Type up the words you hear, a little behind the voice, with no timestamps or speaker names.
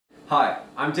Hi,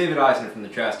 I'm David Eisner from the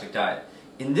Drastic Diet.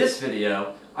 In this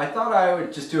video, I thought I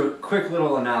would just do a quick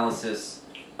little analysis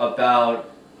about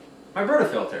my Brita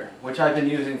filter, which I've been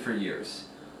using for years.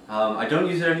 I don't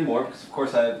use it anymore because of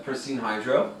course I have Pristine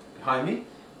Hydro behind me,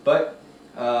 but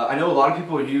I know a lot of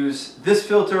people use this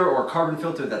filter or a carbon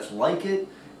filter that's like it,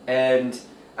 and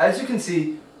as you can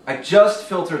see, I just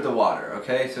filtered the water,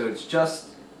 okay? So it's just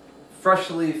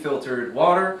freshly filtered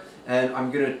water, and I'm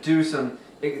going to do some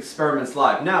experiments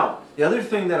live. Now, the other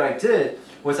thing that I did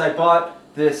was I bought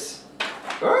this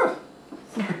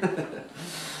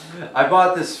I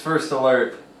bought this First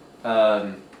Alert,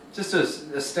 just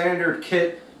a standard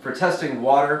kit for testing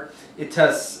water. It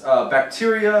tests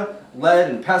bacteria,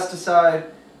 lead and pesticide,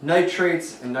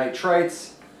 nitrates and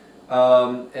nitrites,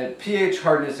 and pH,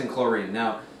 hardness, and chlorine.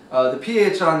 Now, the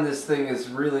pH on this thing is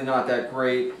really not that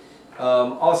great.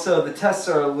 Also, the tests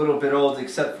are a little bit old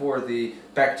except for the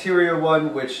bacteria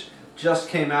one, which just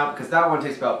came out, because that one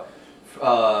takes about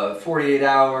 48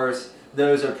 hours.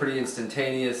 Those are pretty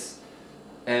instantaneous,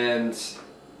 and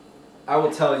I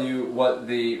will tell you what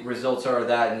the results are of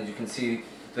that, and you can see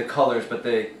the colors, but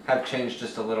they have changed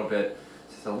just a little bit.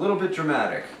 It's a little bit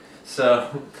dramatic.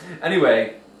 So,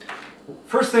 anyway,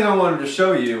 first thing I wanted to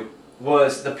show you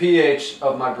was the pH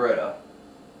of my Brita.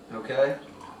 Okay?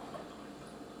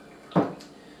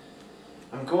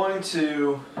 I'm going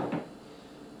to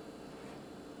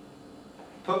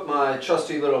put my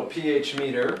trusty little pH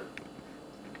meter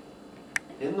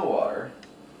in the water,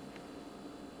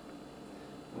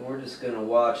 and we're just going to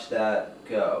watch that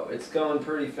go. It's going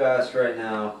pretty fast right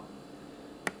now.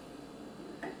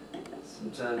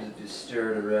 Sometimes if you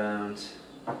stir it around,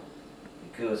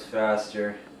 it goes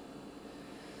faster.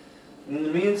 In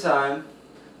the meantime,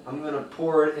 I'm going to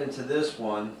pour it into this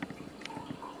one.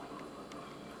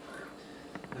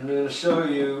 I'm going to show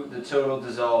you the total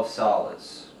dissolved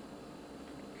solids.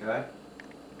 Okay?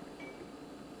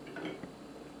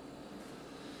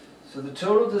 So the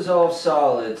total dissolved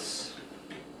solids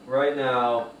right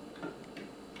now,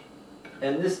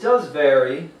 and this does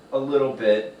vary a little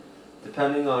bit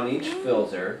depending on each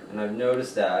filter, and I've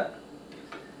noticed that.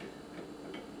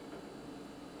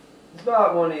 It's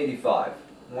about 185,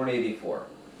 184.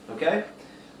 Okay?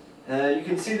 And you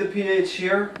can see the pH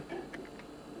here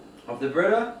of the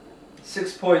Brita,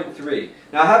 6.3.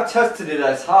 Now I have tested it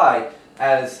as high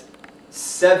as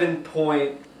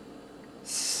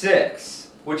 7.6,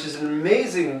 which is an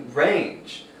amazing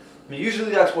range. I mean,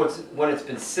 usually that's when it's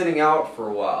been sitting out for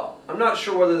a while. I'm not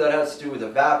sure whether that has to do with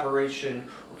evaporation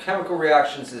or chemical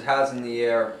reactions it has in the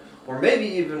air, or maybe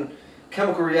even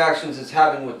chemical reactions it's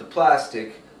having with the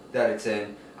plastic that it's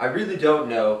in. I really don't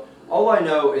know. All I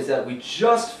know is that we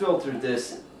just filtered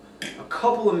this a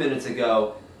couple of minutes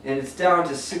ago, and it's down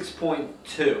to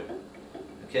 6.2.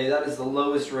 Okay, that is the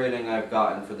lowest rating I've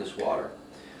gotten for this water.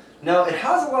 Now, it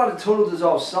has a lot of total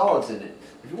dissolved solids in it.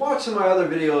 If you watch some of my other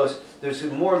videos, there's a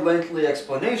more lengthy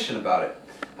explanation about it.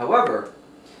 However,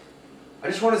 I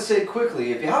just want to say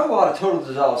quickly, if you have a lot of total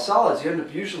dissolved solids, you end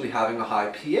up usually having a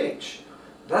high pH.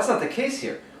 But that's not the case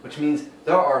here, which means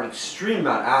there are an extreme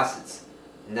amount of acids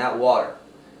in that water.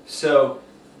 So,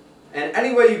 and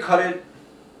any way you cut it,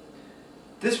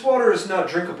 this water is not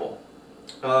drinkable.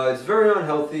 It's very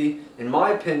unhealthy, in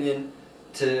my opinion,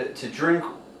 to drink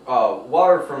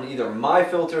water from either my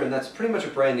filter, and that's pretty much a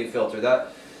brand new filter.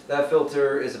 That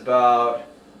filter is about,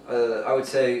 I would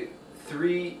say,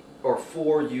 3 or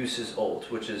 4 uses old,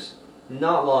 which is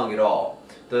not long at all.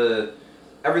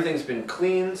 Everything's been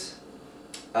cleaned.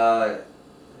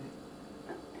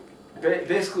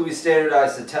 Basically, we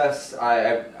standardized the tests.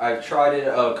 I've tried it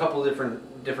a couple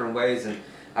different ways, and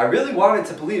I really wanted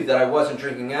to believe that I wasn't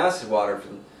drinking acid water for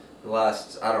the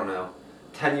last, I don't know,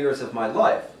 10 years of my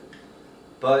life.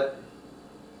 But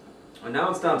now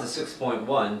it's down to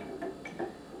 6.1.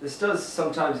 This does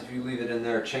sometimes, if you leave it in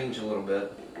there, change a little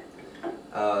bit,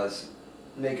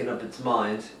 making up its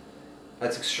mind.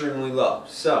 That's extremely low.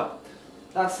 So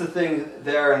that's the thing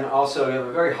there, and also you have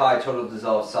a very high total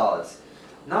dissolved solids.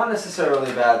 Not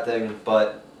necessarily a bad thing,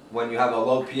 but when you have a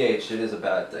low pH, it is a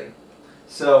bad thing.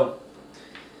 So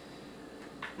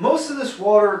most of this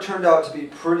water turned out to be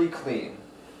pretty clean,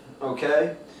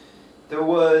 okay? There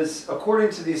was, according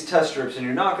to these test strips, and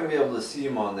you're not going to be able to see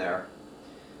them on there,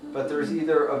 but there's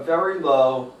either a very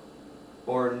low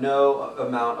or no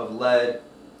amount of lead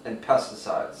and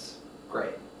pesticides.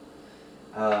 Great.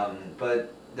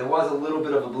 But there was a little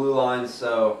bit of a blue line,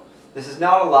 so this is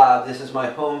not a lab, this is my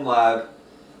home lab,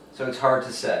 so it's hard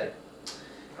to say.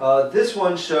 This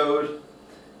one showed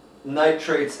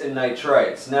nitrates and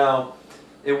nitrites. Now,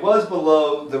 it was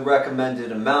below the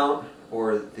recommended amount,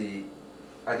 or the,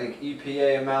 I think,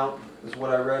 EPA amount, is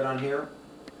what I read on here.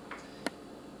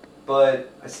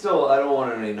 But I don't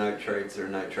want any nitrates or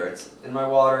nitrites in my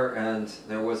water, and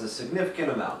there was a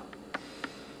significant amount.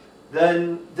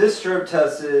 Then this strip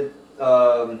tested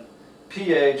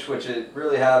pH, which it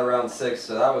really had around 6,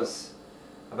 so that was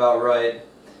about right.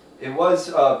 It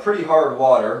was pretty hard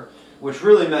water, which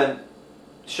really meant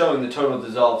showing the total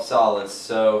dissolved solids,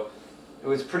 so it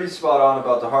was pretty spot on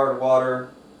about the hard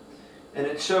water, and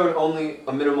it showed only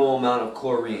a minimal amount of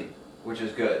chlorine, which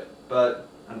is good, but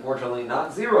unfortunately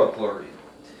not zero chlorine.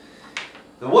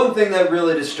 The one thing that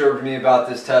really disturbed me about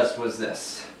this test was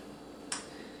this.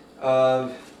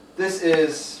 This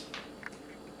is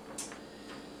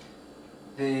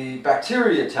the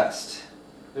bacteria test.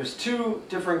 There's two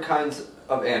different kinds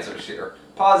of answers here,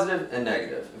 positive and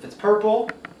negative. If it's purple,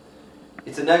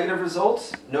 it's a negative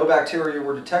result, no bacteria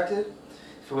were detected.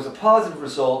 If it was a positive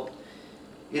result,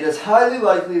 it is highly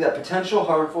likely that potential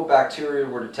harmful bacteria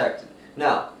were detected.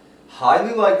 Now,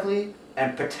 highly likely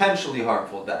and potentially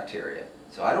harmful bacteria.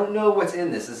 So I don't know what's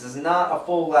in this. This is not a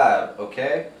full lab,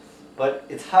 okay? But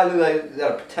it's highly likely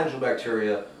that a potential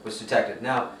bacteria was detected.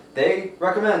 Now, they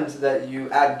recommend that you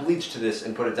add bleach to this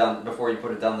and put it down before you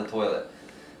put it down the toilet.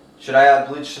 Should I add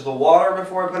bleach to the water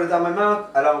before I put it down my mouth?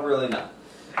 I don't really know.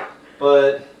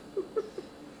 But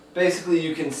basically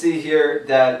you can see here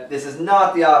that this is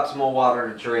not the optimal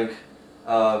water to drink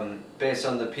based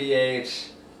on the pH.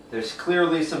 There's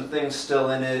clearly some things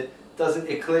still in it.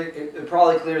 It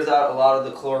probably clears out a lot of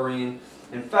the chlorine.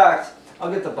 In fact,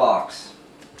 I'll get the box.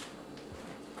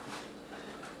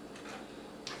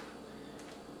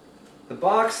 The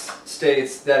box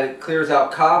states that it clears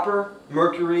out copper,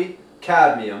 mercury,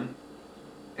 cadmium,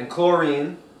 and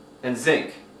chlorine, and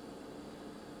zinc.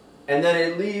 And then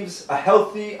it leaves a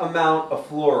healthy amount of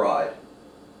fluoride.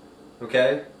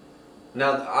 Okay?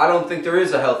 Now, I don't think there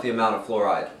is a healthy amount of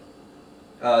fluoride.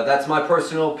 That's my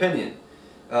personal opinion.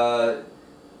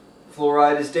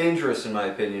 Fluoride is dangerous in my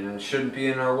opinion and shouldn't be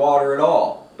in our water at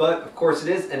all. But, of course it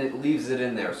is, and it leaves it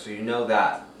in there, so you know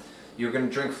that. You're going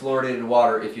to drink fluoridated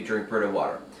water if you drink Brita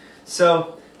water.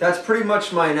 So, that's pretty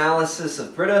much my analysis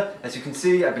of Brita. As you can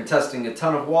see, I've been testing a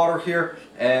ton of water here,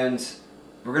 and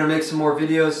we're going to make some more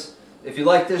videos. If you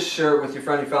like this, share it with your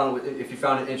friend. If you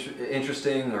found it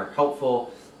interesting or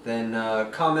helpful, then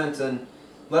comment and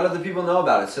let other people know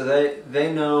about it so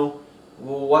they know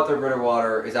what their Brita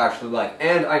water is actually like.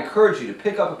 And I encourage you to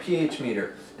pick up a pH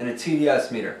meter and a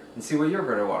TDS meter and see what your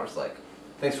Brita water is like.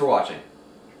 Thanks for watching.